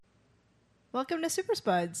Welcome to Super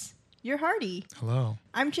Spuds. You're Hardy. Hello.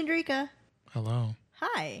 I'm Chandrika. Hello.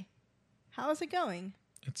 Hi. How is it going?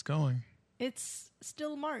 It's going. It's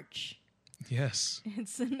still March. Yes.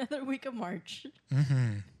 It's another week of March.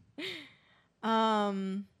 Mm-hmm.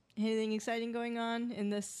 Anything exciting going on in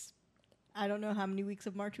this? I don't know how many weeks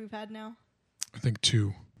of March we've had now. I think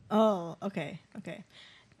 2. Oh, okay.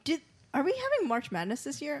 Are we having March Madness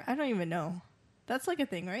this year? I don't even know. That's like a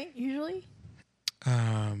thing, right? Usually?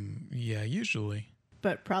 Yeah, usually.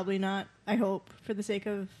 But probably not, I hope, for the sake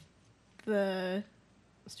of the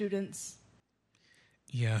students.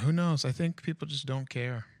 Yeah, who knows? I think people just don't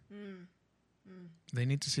care. They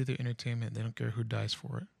need to see their entertainment. They don't care who dies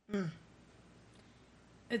for it.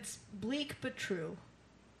 It's bleak but true.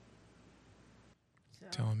 So,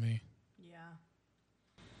 Telling me. yeah.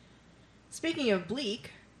 Speaking of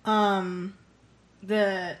bleak, the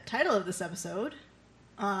title of this episode,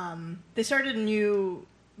 they started a new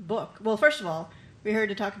book. Well, first of all, we're here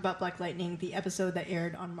to talk about Black Lightning, the episode that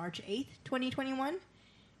aired on March 8th, 2021.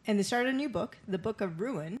 And they started a new book, The Book of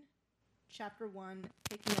Ruin, Chapter 1,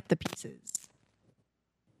 Picking Up the Pieces.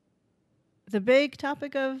 The big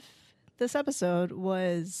topic of this episode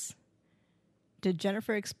was, did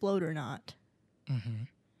Jennifer explode or not? Mm-hmm.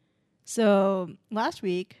 So last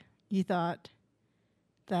week, you thought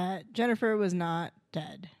that Jennifer was not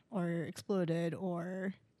dead or exploded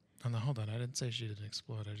or... Oh, no, hold on. I didn't say she didn't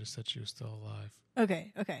explode. I just said she was still alive.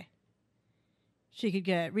 Okay. She could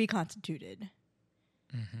get reconstituted.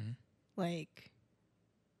 Mm-hmm. Like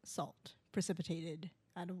salt precipitated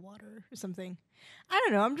out of water or something. I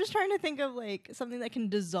don't know. I'm just trying to think of like something that can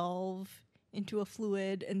dissolve into a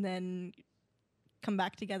fluid and then come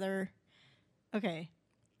back together. Okay.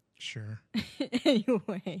 Sure.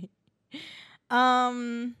 Anyway.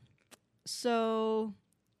 So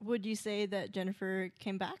would you say that Jennifer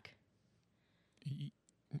came back?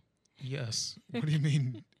 Yes. What do you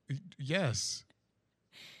mean? Yes.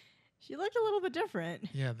 She looked a little bit different.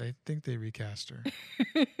 Yeah, they think they recast her.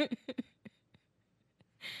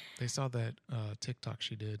 They saw that TikTok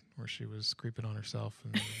she did where she was creeping on herself,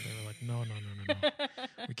 and they were like, no.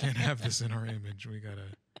 We can't have this in our image. We got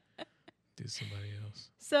to do somebody else.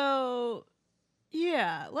 So,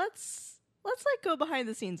 yeah, let's like go behind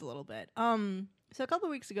the scenes a little bit. So a couple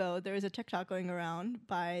of weeks ago, there was a TikTok going around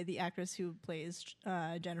by the actress who plays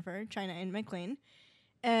Jennifer, China Anne McClain,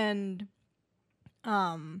 and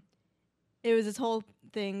it was this whole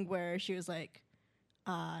thing where she was like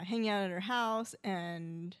hanging out at her house,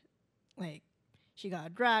 and like she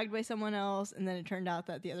got dragged by someone else, and then it turned out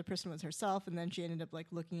that the other person was herself, and then she ended up like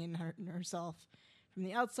looking in herself from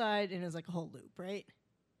the outside, and it was like a whole loop, right?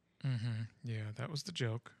 Mm-hmm. Yeah, that was the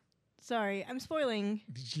joke. Sorry, I'm spoiling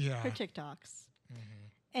her TikToks. Mm-hmm.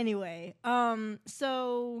 Anyway,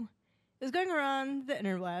 so it was going around the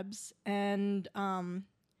interwebs, and a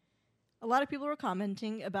lot of people were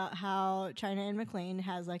commenting about how China Anne McClain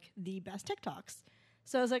has like the best TikToks.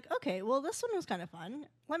 So I was like, okay, well, this one was kind of fun.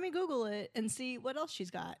 Let me Google it and see what else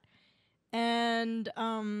she's got. And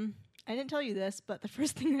I didn't tell you this, but the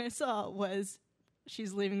first thing I saw was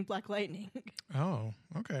she's leaving Black Lightning. Oh,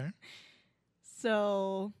 okay.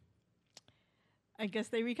 So I guess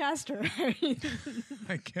they recast her.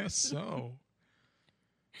 I guess so.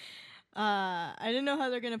 I didn't know how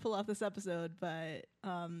they're going to pull off this episode, but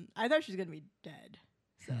I thought she was going to be dead.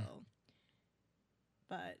 So,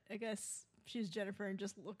 but I guess she's Jennifer and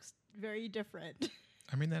just looks very different.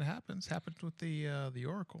 I mean, that happens. Happened with the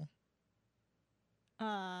Oracle.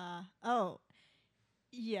 Oh,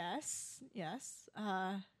 yes.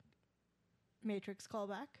 Matrix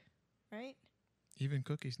callback, right? Even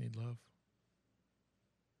cookies need love.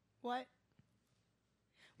 What?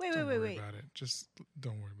 Don't worry Wait. about it. Just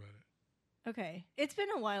don't worry about it. Okay. It's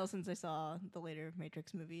been a while since I saw the later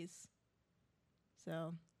Matrix movies.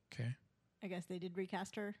 So, Okay. I guess they did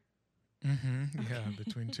recast her. Mm-hmm. Okay. Yeah,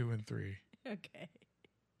 between 2 and 3. Okay.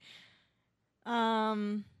 I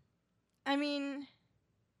mean,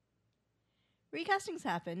 recastings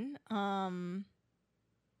happen.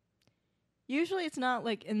 Usually it's not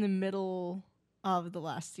like in the middle of the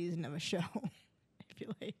last season of a show, I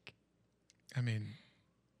feel like. I mean,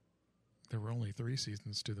 there were only 3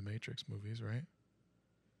 seasons to the Matrix movies, right?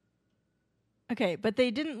 Okay, but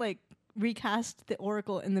they didn't like recast the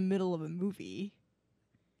Oracle in the middle of a movie.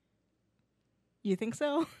 You think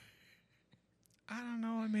so? I don't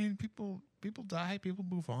know. I mean, people die, people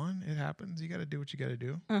move on. It happens. You got to do what you got to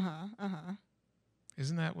do. Uh-huh.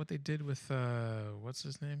 Isn't that what they did with what's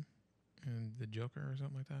his name? And the Joker or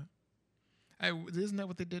something like that? Isn't that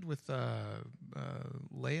what they did with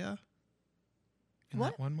Leia in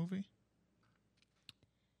What? that one movie?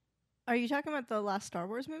 Are you talking about the last Star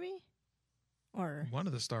Wars movie? or One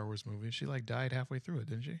of the Star Wars movies, she like died halfway through it,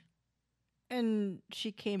 didn't she? and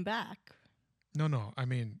she came back. No. I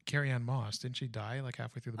mean, Carrie Ann Moss, didn't she die like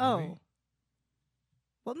halfway through the movie? Oh,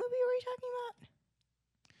 what movie were you talking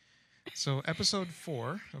So episode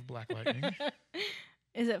 4 of Black Lightning. about?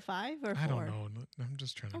 Is it 5 or 4? I don't know. I'm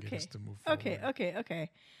just trying to get us to move forward. Okay.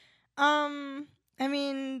 I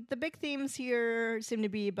mean, the big themes here seem to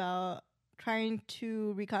be about trying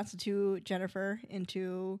to reconstitute Jennifer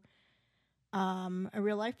into a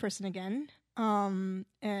real life person again. And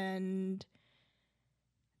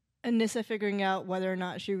Anissa figuring out whether or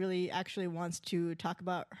not she really actually wants to talk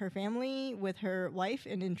about her family with her wife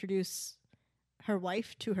and introduce her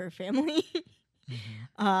wife to her family.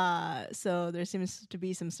 So there seems to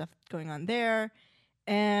be some stuff going on there.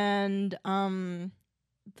 And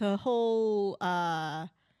the whole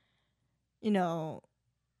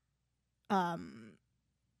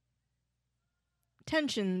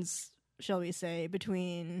tensions, shall we say,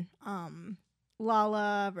 between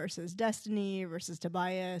Lala versus Destiny versus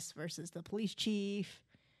Tobias versus the police chief,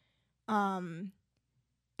 and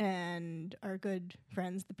our good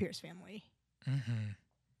friends, the Pierce family.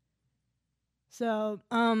 So,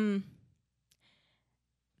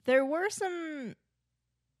 there were some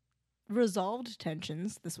resolved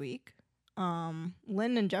tensions this week.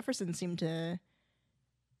 Lynn and Jefferson seem to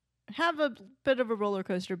have a bit of a roller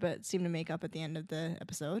coaster, but seem to make up at the end of the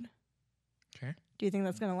episode. Okay. Do you think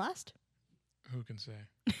that's going to last? Who can say?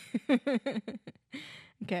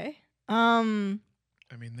 Okay. I mean,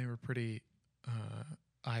 they were pretty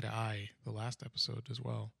eye to eye the last episode as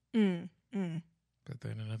well. But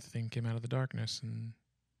then another thing came out of the darkness, and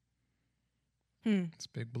it's a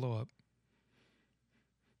big blow up.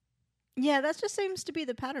 Yeah, that just seems to be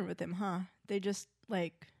the pattern with him, huh? They just,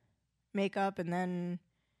 like, make up and then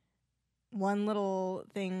one little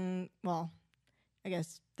thing, well, I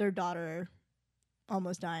guess their daughter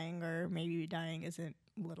almost dying, or maybe dying isn't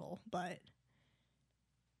little, but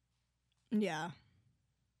yeah.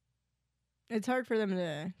 It's hard for them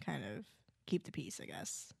to kind of keep the peace, I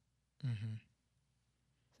guess.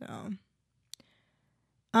 So,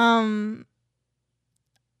 I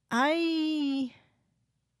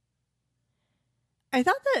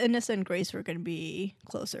thought that Anissa and Grace were going to be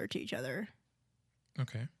closer to each other.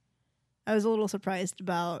 Okay. I was a little surprised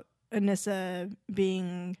about Anissa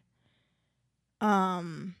being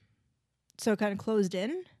so kind of closed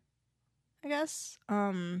in, I guess.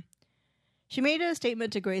 She made a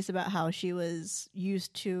statement to Grace about how she was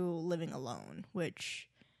used to living alone, which,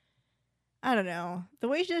 I don't know. The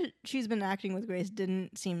way she's been acting with Grace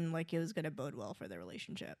didn't seem like it was going to bode well for their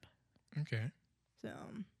relationship. Okay. So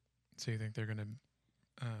you think they're going to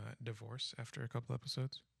divorce after a couple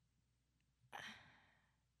episodes?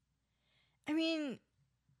 I mean,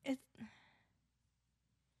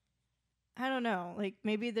 I don't know. Like,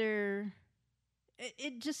 maybe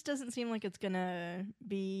it just doesn't seem like it's going to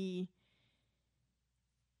be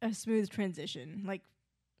a smooth transition. Like,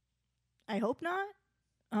 I hope not.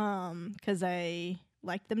 'Cause I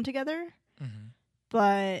like them together.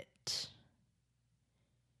 But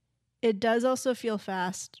it does also feel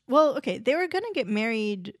fast. Well, okay, they were going to get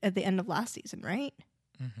married at the end of last season, right?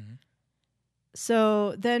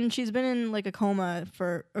 So then she's been in like a coma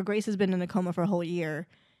or Grace has been in a coma for a whole year.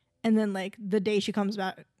 And then like the day she comes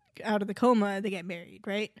back out of the coma, they get married,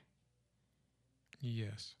 right?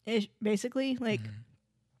 Yes. Basically, like,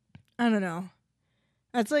 I don't know.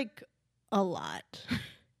 That's like a lot.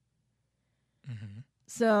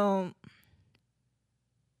 So,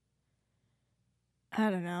 I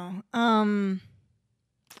don't know.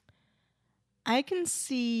 I can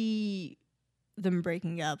see them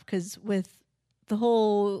breaking up because with the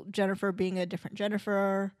whole Jennifer being a different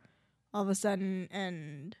Jennifer all of a sudden,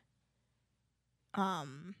 and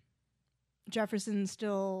Jefferson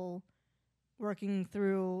still working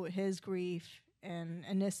through his grief, and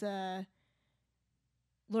Anissa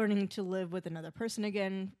learning to live with another person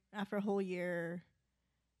again after a whole year.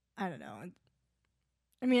 I don't know.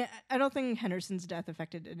 I mean, I don't think Henderson's death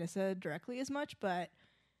affected Anissa directly as much, but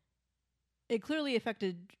it clearly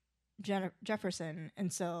affected Jefferson,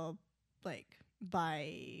 and so, like,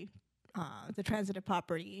 by the transitive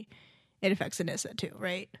property, it affects Anissa too,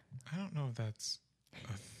 right? I don't know if that's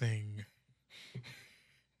a thing.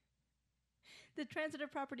 The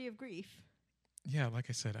transitive property of grief. Yeah, like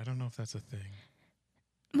I said, I don't know if that's a thing.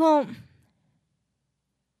 Well,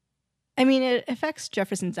 I mean, it affects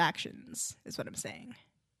Jefferson's actions, is what I'm saying.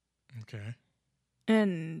 Okay.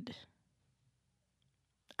 And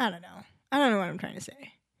I don't know. I don't know what I'm trying to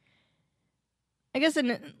say. I guess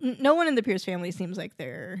no one in the Pierce family seems like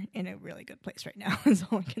they're in a really good place right now, is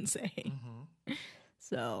all I can say. Mm-hmm.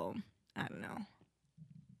 So, I don't know.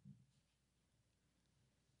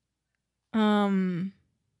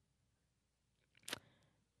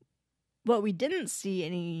 What we didn't see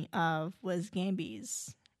any of was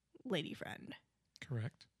Gamby's lady friend.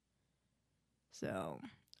 Correct. So,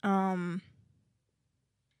 I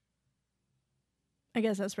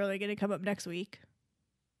guess that's probably going to come up next week.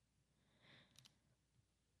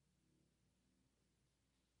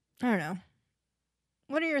 I don't know.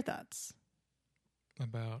 What are your thoughts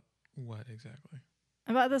About what exactly?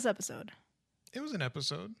 about this episode? It was an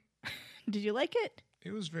episode. Did you like it?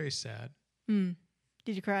 It was very sad. Did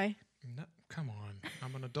you cry? No, come on.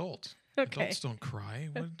 I'm an adult. Okay. Adults don't cry.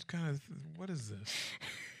 What is this?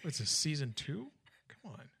 What's this, season 2?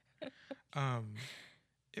 Come on.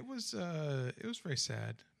 It was very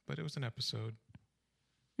sad, but it was an episode.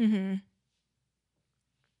 Mm-hmm.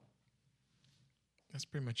 That's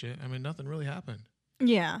pretty much it. I mean, nothing really happened.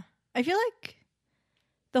 Yeah. I feel like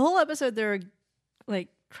the whole episode they were like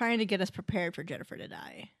trying to get us prepared for Jennifer to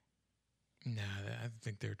die. Nah, I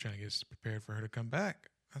think they were trying to get us prepared for her to come back.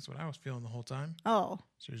 That's what I was feeling the whole time. Oh.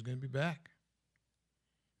 She was going to be back.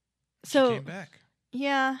 So She came back.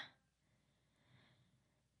 Yeah.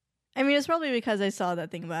 I mean, it's probably because I saw that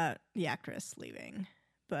thing about the actress leaving,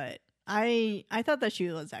 but I thought that she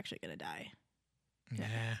was actually going to die. Nah,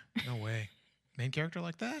 no way. Main character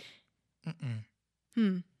like that?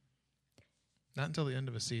 Mm-mm. Not until the end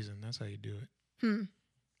of a season. That's how you do it. You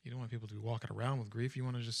don't want people to be walking around with grief. You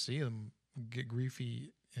want to just see them get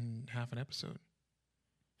griefy in half an episode.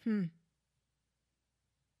 I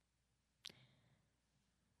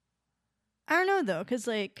don't know, though, because,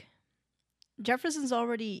 like, Jefferson's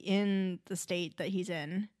already in the state that he's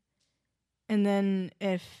in. And then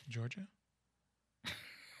if... Georgia?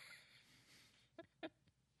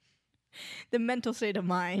 the mental state of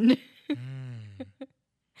mind.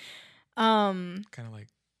 Kind of like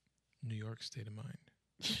New York State of Mind.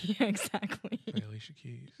 Yeah, exactly. By Alicia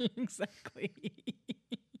Keys. Exactly.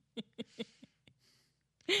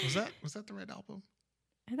 Was that the right album?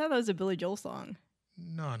 I thought that was a Billy Joel song.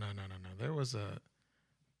 No. There was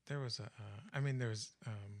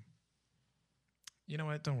you know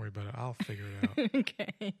what? Don't worry about it. I'll figure it out.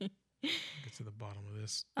 Okay. Get to the bottom of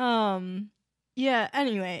this. Yeah,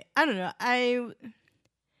 anyway, I don't know. I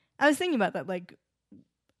was thinking about that, like,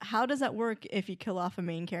 how does that work if you kill off a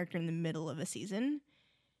main character in the middle of a season?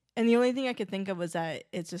 And the only thing I could think of was that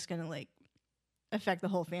it's just going to, like, affect the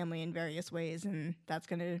whole family in various ways, and that's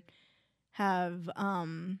going to have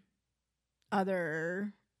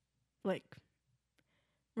other, like,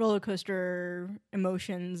 roller coaster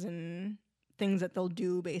emotions and things that they'll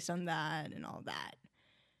do based on that and all that.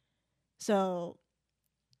 So,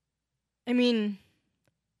 I mean,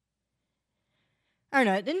 I don't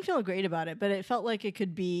know. I didn't feel great about it, but it felt like it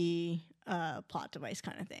could be a plot device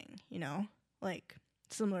kind of thing, you know? Like,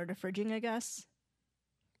 similar to fridging, I guess.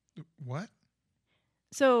 What?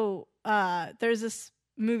 So, there's this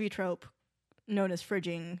movie trope known as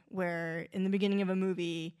fridging, where in the beginning of a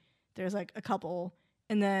movie, there's, like, a couple,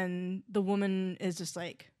 and then the woman is just,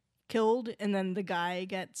 like, killed, and then the guy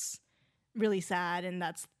gets really sad, and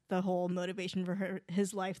that's the whole motivation for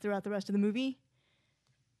his life throughout the rest of the movie.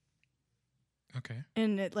 Okay.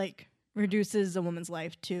 And it, like, reduces a woman's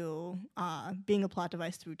life to being a plot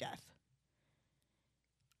device through death.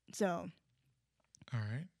 So. All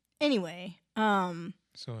right. Anyway. So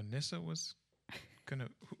Anissa was gonna...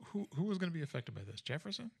 Who was gonna be affected by this?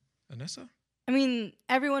 Jefferson? Anissa? I mean,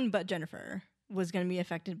 everyone but Jennifer was going to be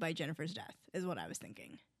affected by Jennifer's death, is what I was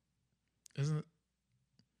thinking. Isn't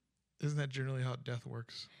that generally how death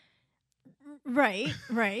works? Right.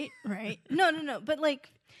 No. But, like,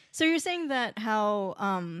 so you're saying that how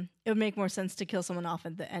it would make more sense to kill someone off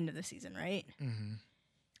at the end of the season, right? Mm-hmm.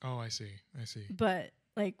 Oh, I see. But,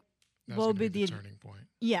 like, That's what would be the turning point?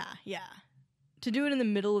 Yeah. To do it in the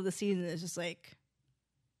middle of the season is just, like,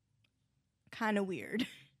 kind of weird.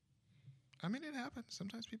 I mean, it happens.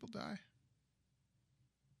 Sometimes people die.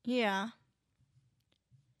 Yeah.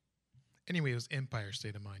 Anyway, it was Empire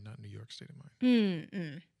State of Mind, not New York State of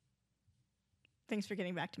Mind. Thanks for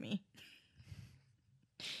getting back to me.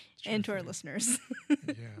 And to our listeners.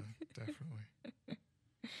 Yeah, definitely.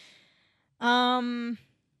 On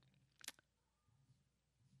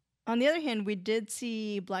the other hand, we did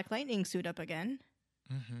see Black Lightning suit up again.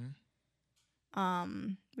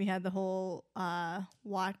 Mm-hmm. We had the whole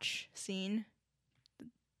watch scene.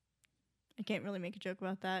 I can't really make a joke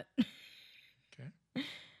about that. Okay.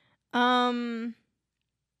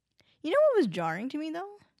 You know what was jarring to me,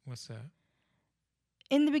 though? What's that?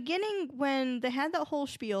 In the beginning, when they had that whole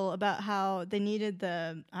spiel about how they needed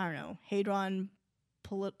the, I don't know, Hadron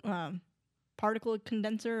particle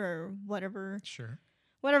condenser or whatever. Sure.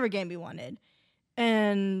 Whatever Gamby wanted.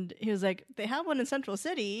 And he was like, they have one in Central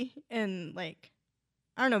City. And, like,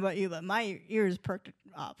 I don't know about you, but my ears perked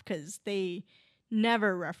up because they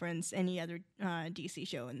never reference any other DC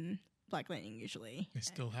show in Black Lightning usually. They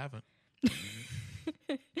still haven't.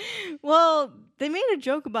 Well, they made a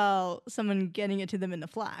joke about someone getting it to them in the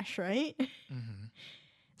Flash, right? Mm-hmm.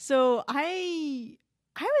 So I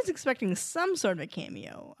was expecting some sort of a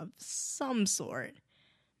cameo of some sort.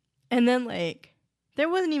 And then, like, there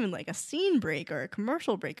wasn't even, like, a scene break or a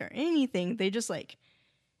commercial break or anything. They just, like,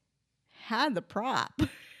 had the prop.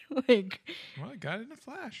 Like, well, I got it in a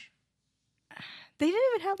flash. They didn't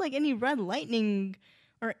even have, like, any red lightning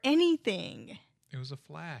or anything. It was a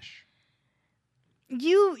flash.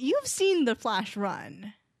 You've seen the Flash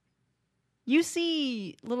run. You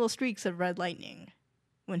see little streaks of red lightning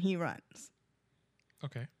when he runs.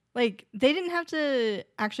 Okay. Like, they didn't have to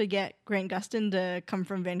actually get Grant Gustin to come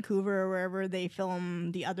from Vancouver or wherever they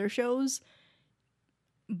film the other shows.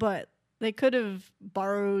 But they could have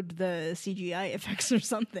borrowed the CGI effects or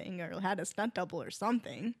something, or had a stunt double or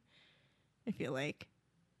something, I feel like.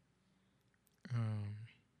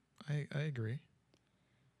 I agree.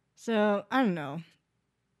 So, I don't know.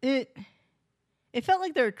 It felt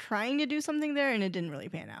like they were trying to do something there, and it didn't really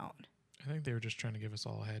pan out. I think they were just trying to give us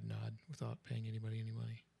all a head nod without paying anybody any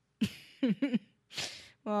money.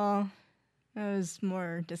 Well, I was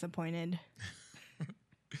more disappointed.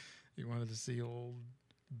 You wanted to see old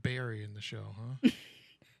Barry in the show, huh?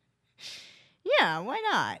 Yeah, why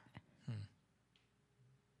not?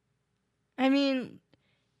 I mean,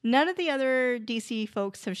 none of the other DC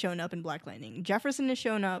folks have shown up in Black Lightning. Jefferson has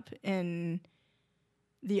shown up in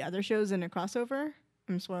the other shows in a crossover.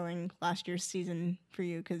 I'm spoiling last year's season for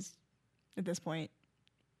you because at this point,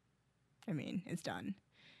 I mean, it's done.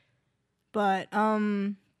 But,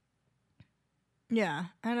 yeah,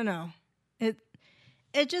 I don't know.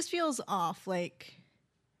 It just feels off. Like,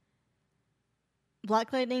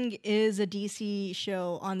 Black Lightning is a DC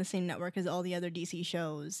show on the same network as all the other DC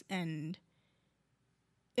shows, and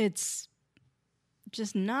it's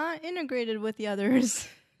just not integrated with the others.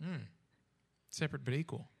 Separate but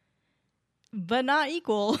equal. But not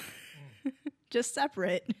equal. Just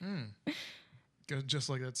separate. Just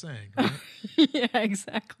like that saying, right? Yeah,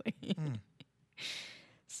 exactly.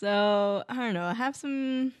 So, I don't know. I have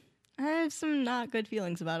some not good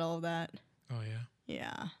feelings about all of that. Oh, yeah?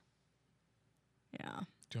 Yeah.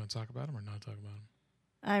 Do you want to talk about them or not talk about them?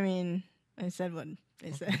 I mean, I said what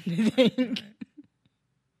I said, I think.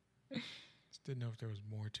 Just didn't know if there was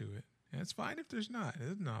more to it. And it's fine if there's not. It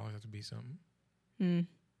doesn't always have to be something.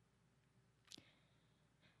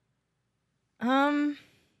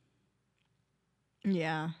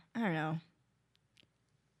 Yeah, I don't know.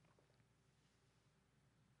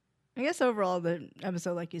 I guess overall the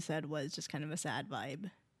episode, like you said, was just kind of a sad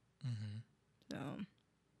vibe. So,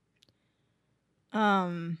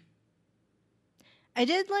 I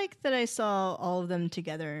did like that I saw all of them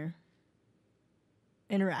together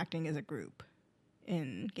interacting as a group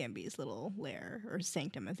in Gamby's little lair, or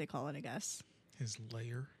sanctum as they call it, I guess. His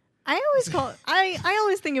lair? I always call it, I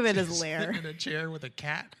always think of it as a lair. Sitting in a chair with a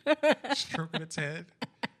cat stroking its head.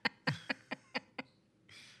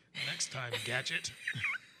 Next time, Gadget.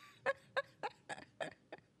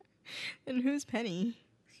 And who's Penny?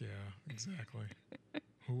 Yeah, exactly.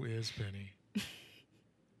 Who is Penny?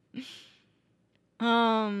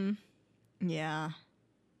 Yeah.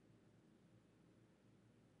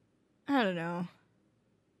 I don't know.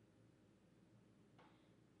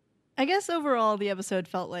 I guess overall the episode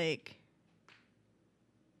felt like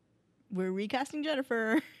we're recasting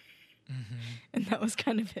Jennifer. And that was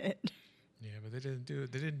kind of it. Yeah, but they didn't do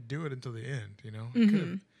it. They didn't do it until the end, you know?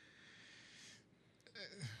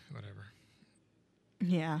 Whatever.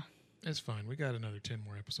 Yeah. It's fine. We got another 10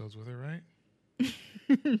 more episodes with her, right?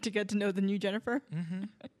 To get to know the new Jennifer?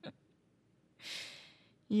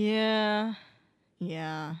 Yeah.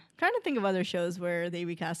 I'm trying to think of other shows where they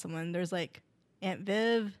recast someone. There's like Aunt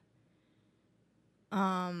Viv.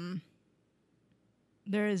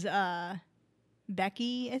 There's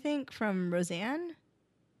Becky, I think, from Roseanne.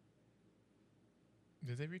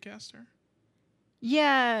 Did they recast her?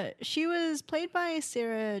 Yeah, she was played by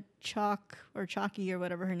Sarah Chalk or Chalky or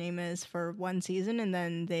whatever her name is for one season, and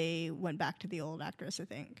then they went back to the old actress, I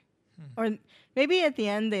think. Or maybe at the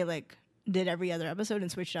end they like did every other episode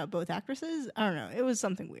and switched out both actresses. I don't know. It was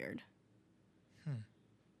something weird.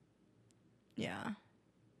 Yeah.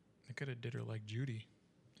 They could have did her like Judy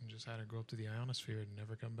and just had her go up to the ionosphere and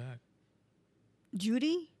never come back.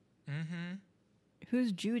 Judy?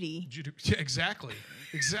 Who's Judy? Judy. Yeah, exactly.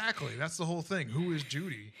 That's the whole thing. Who is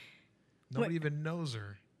Judy? Nobody even knows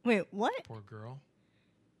her. Wait, what? Poor girl.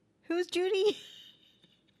 Who's Judy?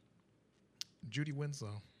 Judy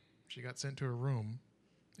Winslow. She got sent to her room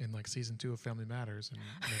in like season 2 of Family Matters and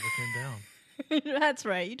never came down. That's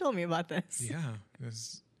right. You told me about this. Yeah.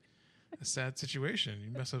 It's a sad situation.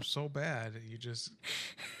 You mess up so bad, you just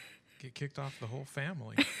get kicked off the whole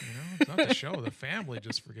family. You know? It's not the show. The family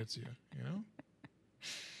just forgets you. You know?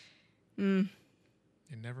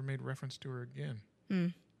 It never made reference to her again.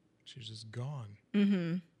 She's just gone.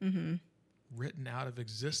 Written out of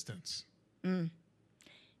existence. You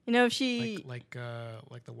know, if she like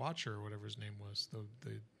the Watcher or whatever his name was, the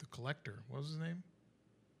collector. What was his name?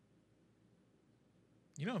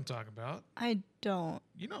 You know what I'm talking about. I don't.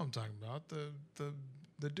 You know what I'm talking about. The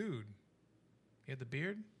dude. He had the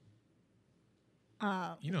beard.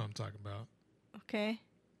 You know what I'm talking about. Okay.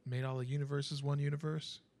 Made all the universes one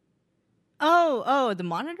universe. Oh, the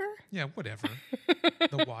Monitor? Yeah, whatever.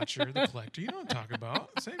 The Watcher, the Collector. You know what I'm talking about.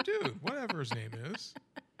 Same dude. Whatever his name is.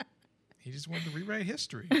 He just wanted to rewrite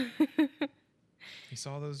history. He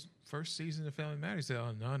saw those first season of Family Matters. He said,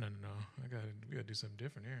 "Oh no! We gotta do something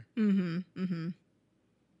different here."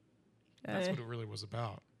 That's what it really was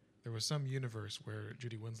about. There was some universe where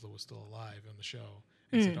Judy Winslow was still alive on the show.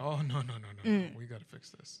 And he said, "Oh no! We gotta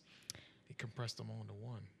fix this." He compressed them all into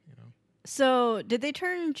one. You know. So, did they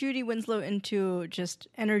turn Judy Winslow into just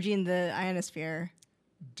energy in the ionosphere?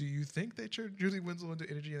 Do you think they turned Judy Winslow into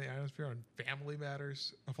energy in the ionosphere on Family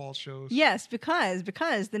Matters of all shows? Yes, because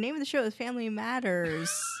the name of the show is Family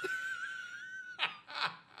Matters.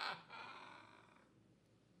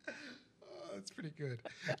 That's pretty good.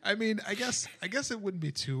 I mean, I guess it wouldn't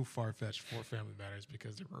be too far-fetched for Family Matters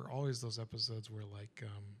because there were always those episodes where like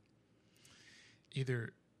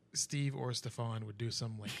either Steve or Stefan would do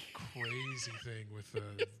some like crazy thing with a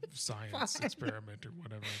science experiment or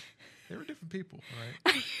whatever. They were different people,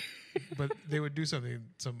 right? But they would do some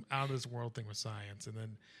out of this world thing with science. And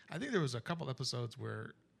then I think there was a couple episodes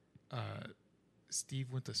where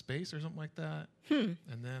Steve went to space or something like that. And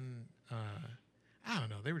then I don't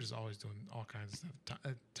know. They were just always doing all kinds of stuff.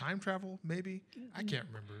 Time travel, maybe? I can't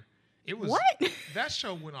remember. It was what? That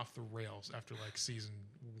show went off the rails after like season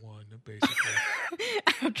 1, basically.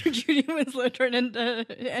 After Judy Winslow turned into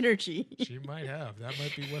energy. She might have. That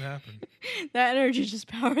might be what happened. That energy just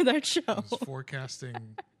powered that show. I was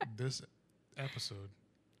forecasting this episode.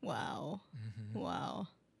 Wow. Wow.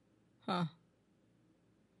 Huh.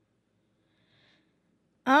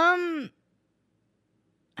 I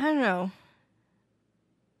don't know.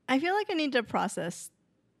 I feel like I need to process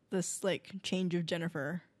this like change of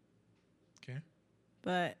Jennifer. Okay.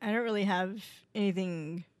 But I don't really have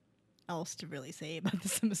anything else to really say about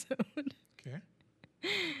this episode. Okay.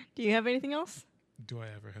 Do you have anything else? Do I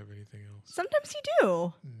ever have anything else? Sometimes you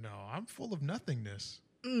do. No, I'm full of nothingness.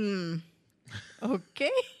 Okay.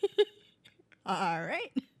 All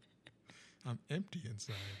right. I'm empty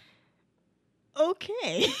inside.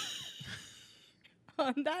 Okay.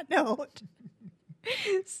 On that note,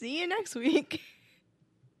 see you next week.